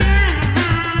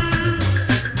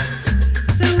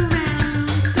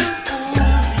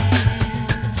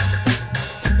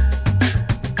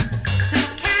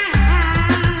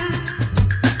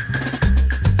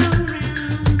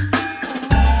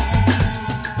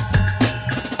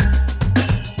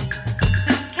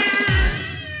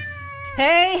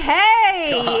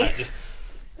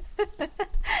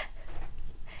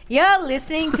You're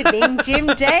listening to Being Jim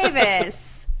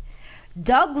Davis.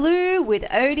 Dog Lou with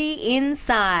Odie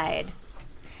inside.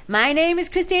 My name is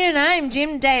Christine and I'm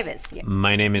Jim Davis. Yeah.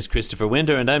 My name is Christopher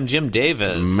Winter and I'm Jim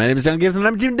Davis. My name is John Gibson and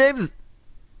I'm Jim Davis.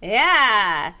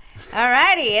 Yeah.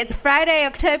 Alrighty, it's Friday,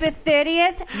 October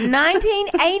 30th,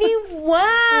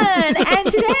 1981. And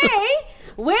today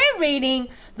we're reading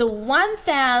the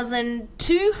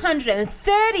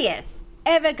 1230th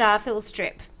ever Garfield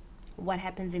strip. What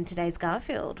happens in today's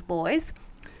Garfield, boys?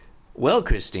 Well,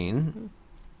 Christine,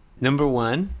 number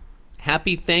one,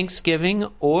 happy Thanksgiving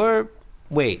or...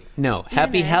 Wait, no.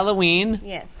 Happy Halloween.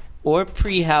 Yes. Or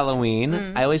pre-Halloween.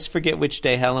 I always forget which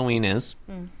day Halloween is.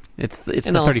 It's the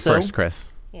 31st,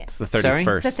 Chris. Yeah. It's the 31st. Sorry?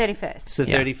 It's the 31st. It's the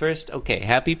 31st? Okay,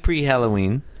 happy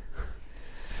pre-Halloween.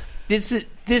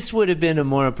 This would have been a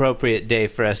more appropriate day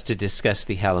for us to discuss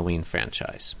the Halloween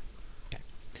franchise.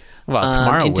 Well,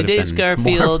 tomorrow in would today's have been more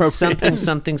Garfield, appropriate.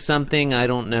 something, I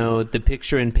don't know. The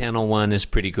picture in panel 1 is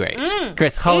pretty great.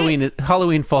 Chris,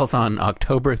 Halloween falls on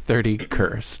October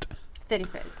 31st.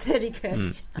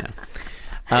 31st. Yeah.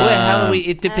 Well, Halloween,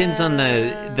 it depends on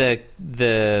the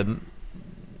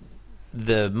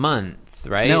month,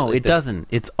 right? No, Like it doesn't.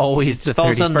 It's always the 31st.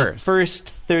 falls on the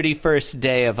first 31st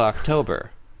day of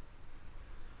October.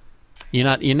 You're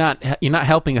not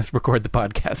helping us record the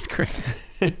podcast, Chris.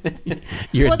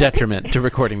 You're a detriment to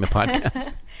recording the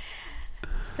podcast.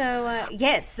 So,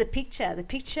 yes, the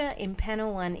picture in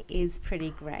panel 1 is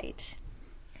pretty great.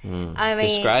 I mean,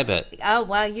 Describe it. Oh,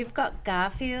 well, you've got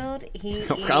Garfield.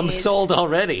 I'm sold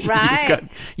already. Right.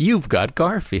 You've got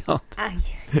Garfield.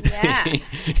 Yeah.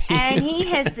 And he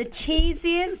has the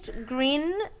cheesiest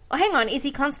grin. Oh, hang on. Is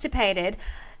he constipated?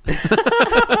 On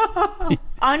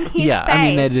his face. I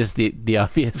mean, that is the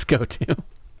obvious go-to.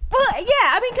 Well, yeah,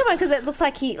 I mean, come on, because it looks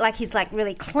like he's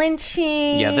really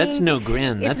clenching. Yeah, that's no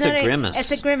grin. That's a grimace.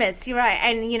 It's a grimace, you're right.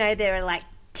 And, there are,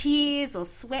 tears or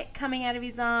sweat coming out of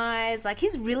his eyes.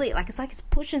 He's really, it's like he's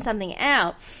pushing something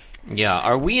out. Yeah,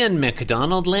 are we in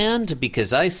McDonald land?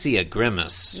 Because I see a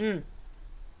grimace. I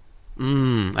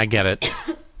get it.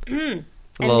 A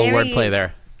little wordplay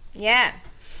there. Yeah.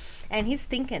 And he's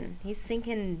thinking, he's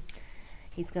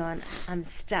going, I'm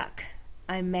stuck.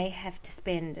 I may have to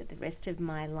spend the rest of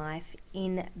my life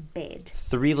in bed.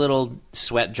 3 little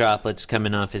sweat droplets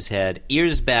coming off his head.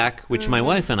 Ears back, which my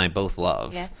wife and I both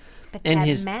love. Yes. But And that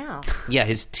his mouth. Yeah,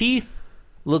 his teeth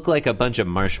look like a bunch of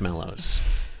marshmallows.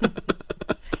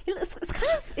 He looks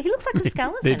like a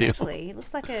skeleton, They do. actually. He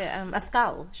looks like a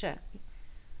skull, sure.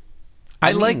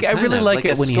 I really like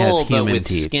it when he has human with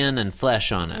teeth. skin and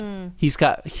flesh on it. He's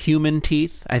got human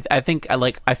teeth. I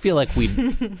feel like we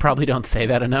probably don't say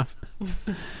that enough.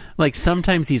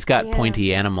 Sometimes he's got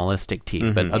pointy animalistic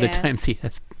teeth, but other times he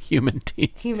has human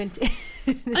teeth. Human teeth.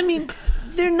 I mean,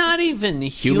 they're not even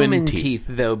human teeth,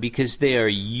 though, because they are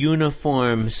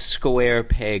uniform square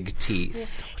peg teeth.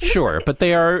 Sure, but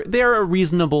they are a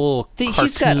reasonable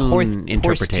He's got cartoon horse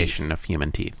interpretation teeth. of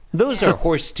human teeth. Those are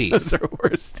horse teeth. Those are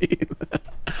horse teeth.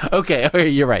 Okay,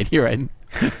 you're right.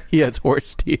 He has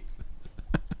horse teeth.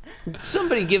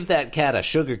 Somebody give that cat a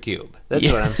sugar cube.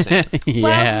 That's what I'm saying.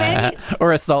 Yeah,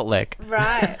 or a salt lick.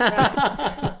 Right.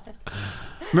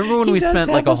 Remember when we spent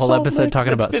a whole episode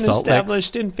talking about salt licks?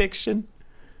 Established in fiction.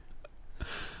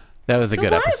 That was a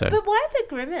good episode. But why the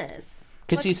grimace?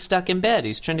 Because he's stuck in bed.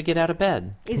 He's trying to get out of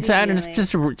bed. Is So he I really?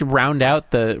 just round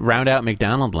out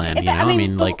McDonald land. But, I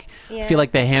mean, I feel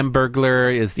like the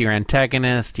Hamburglar is your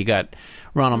antagonist. You got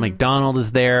Ronald McDonald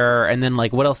is there, and then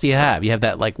what else do you have? You have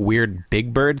that weird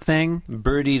Big Bird thing.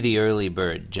 Birdie the early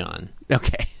bird, John.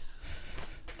 Okay.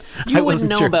 You wouldn't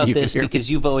know about this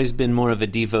because you've always been more of a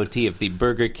devotee of the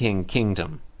Burger King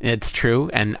kingdom. It's true,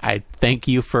 and I thank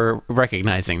you for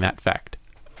recognizing that fact.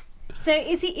 So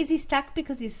is he stuck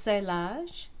because he's so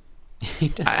large? He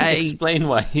doesn't explain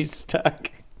why he's stuck.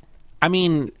 I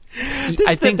mean,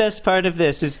 I think the best part of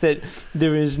this is that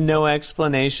there is no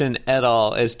explanation at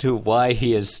all as to why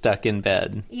he is stuck in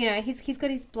bed. He's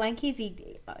got his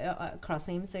blankie across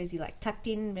him, so is he tucked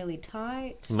in really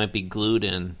tight? He might be glued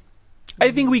in.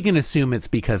 I think we can assume it's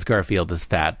because Garfield is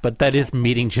fat, but that is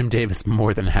meeting Jim Davis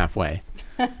more than halfway.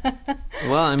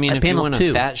 Well, I mean, if you panel want 2.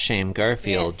 to fat shame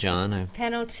Garfield, Yes. John.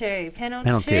 Panel 2.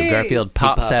 Panel 2. Garfield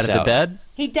pops out of the bed.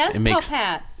 He does makes- pop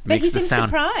out, but makes he the seems sound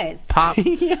surprised. Pop.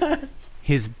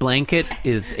 His blanket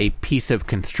is a piece of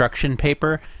construction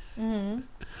paper.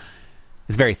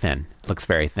 It's very thin. It looks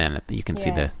very thin. You can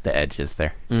see the edges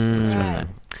there. Looks real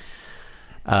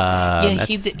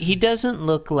thin. He doesn't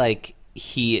look like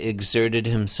he exerted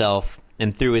himself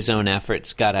and through his own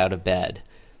efforts got out of bed.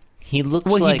 He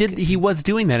looks like... He was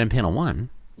doing that in panel 1.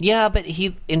 Yeah, but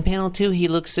in panel 2, he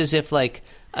looks as if,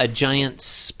 a giant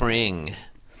spring.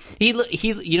 He,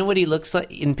 you know what he looks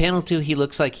like? In panel 2, he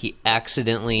looks like he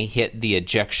accidentally hit the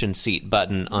ejection seat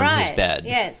button on his bed.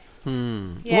 Yes.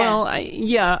 Yeah. Well,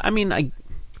 I mean, I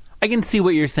can see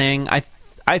what you're saying.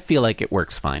 I feel like it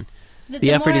works fine.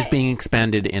 The effort is being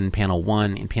expanded in panel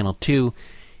 1. In panel 2,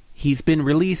 he's been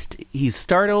released. He's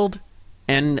startled,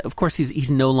 and of course he's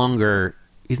no longer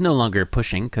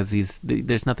pushing because he's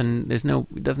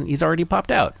already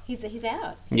popped out. He's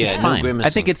out. Yeah, it's no fine. grimacing. I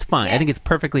think it's fine. Yeah. I think it's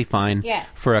perfectly fine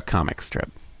for a comic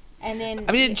strip. And then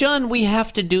I mean, John, we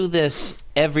have to do this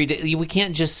every day. We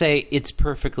can't just say it's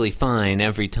perfectly fine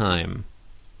every time.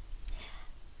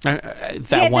 One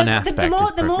aspect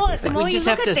is perfectly fine. We just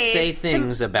have to say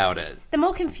things about it. The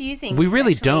more confusing We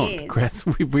really this don't, actually is. Chris.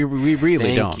 We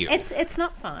really don't. Thank you. It's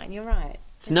not fine. You're right.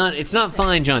 It's not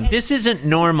fine, John. This isn't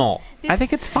normal. I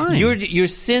think it's fine. Your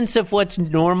sense of what's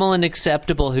normal and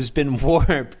acceptable has been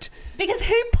warped. Because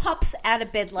who pops out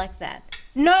of bed like that?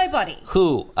 Nobody.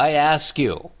 Who? I ask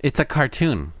you. It's a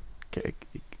cartoon.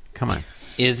 Come on.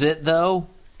 Is it, though?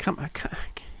 Come on.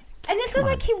 And it's not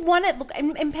like he wanted. Look,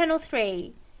 in panel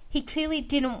 3, he clearly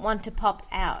didn't want to pop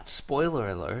out. Spoiler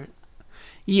alert.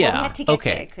 Yeah. Well, we had to get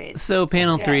okay. there, Chris. So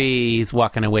panel 3, he's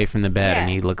walking away from the bed and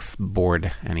Yeah. he looks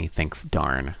bored and he thinks,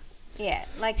 "Darn." Yeah,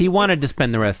 like He wanted to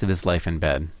spend the rest of his life in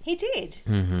bed. He did.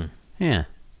 Mm-hmm. Yeah.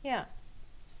 Yeah.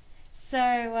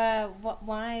 So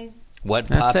why? What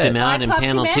That's popped it. him out Why in popped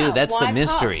panel him 2? out? That's Why the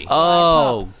mystery. pop?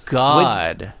 Oh,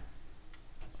 God.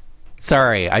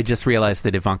 Sorry, I just realized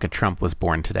that Ivanka Trump was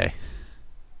born today.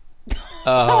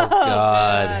 Oh,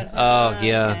 God. Oh,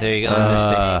 yeah. There you go.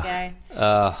 There you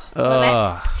go.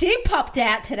 Well, she popped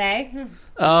out today.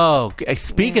 Oh,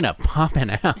 speaking of popping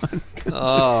out.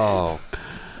 Oh.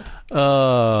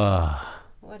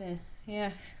 What a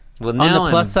yeah. Well, now On the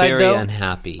plus I'm side, very though,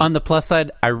 unhappy. On the plus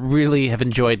side, I really have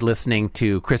enjoyed listening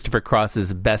to Christopher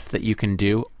Cross's Best That You Can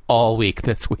Do all week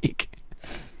this week.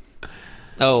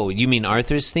 Oh, you mean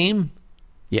Arthur's theme?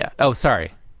 Yeah. Oh,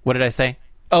 sorry. What did I say?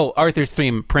 Oh, Arthur's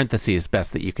theme, parentheses,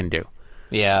 Best That You Can Do.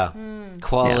 Yeah.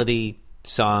 Quality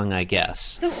song, I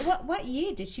guess. So what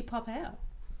year did she pop out?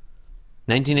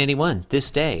 1981.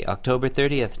 This day, October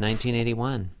 30th,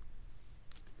 1981.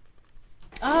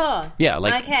 Oh. Yeah,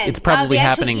 like, okay. it's probably the actual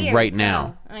happening year right as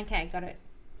now. well. Okay, got it.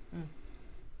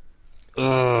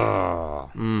 Oh.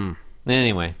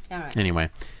 Anyway. All right. Anyway.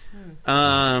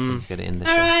 Gotta end the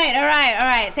show. All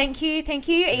right. Thank you.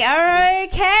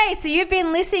 Okay, so you've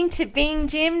been listening to Being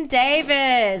Jim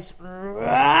Davis. You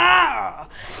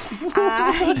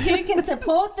can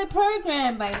support the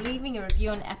program by leaving a review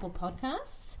on Apple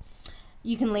Podcasts.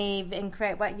 You can leave and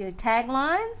create your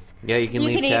taglines. Yeah, you can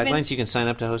leave taglines. You can sign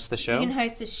up to host the show. You can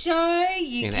host the show.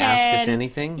 You can ask us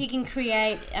anything. You can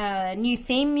create new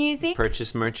theme music.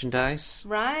 Purchase merchandise.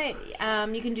 Right.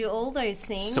 You can do all those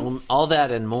things. So all that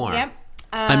and more. Yep.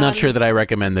 I'm not sure that I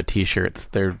recommend the T-shirts.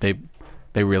 They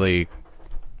really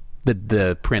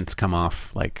the prints come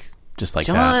off just like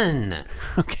John. that.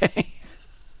 Okay.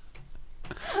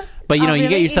 But you really?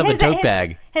 get yourself a tote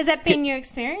bag. Has that been your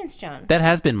experience, John? That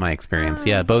has been my experience.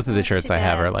 Yeah, both of the that's shirts too I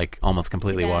have bad. are almost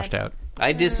completely Too bad. washed out.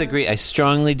 I disagree. I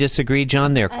strongly disagree,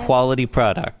 John. They're quality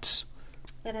products.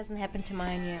 That hasn't happened to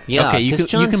mine yet. Yeah, Okay, you 'cause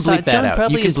can bleep that John out.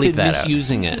 probably You can has bleep been that out.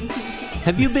 misusing it.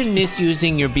 Have you been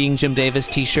misusing your Being Jim Davis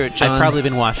T-shirt, John? I've probably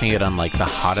been washing it on the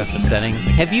hottest setting.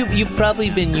 Have you? You've probably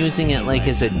been using it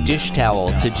as a dish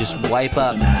towel to just wipe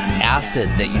up acid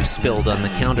that you spilled on the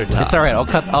countertop. It's all right.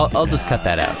 I'll just cut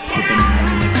that out.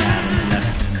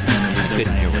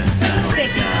 Couldn't hear what it said.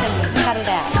 Cut it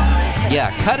out.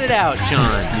 Yeah, cut it out,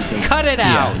 John. Cut it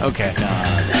out. Yeah, okay.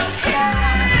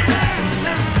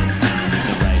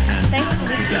 Thanks for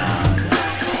listening.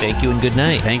 Thank you and good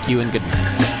night. Thank you and good night.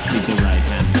 Keep the right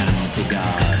hand down to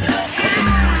God. Keep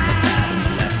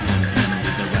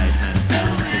the right hand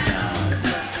down to God.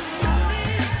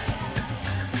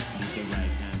 Keep the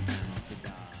right hand down to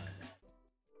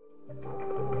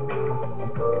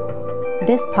God.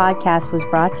 This podcast was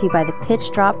brought to you by the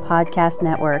Pitch Drop Podcast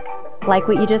Network. Like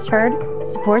what you just heard?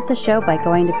 Support the show by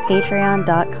going to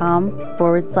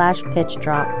patreon.com/Pitch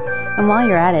Drop. And while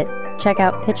you're at it, check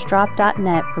out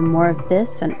pitchdrop.net for more of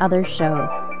this and other shows.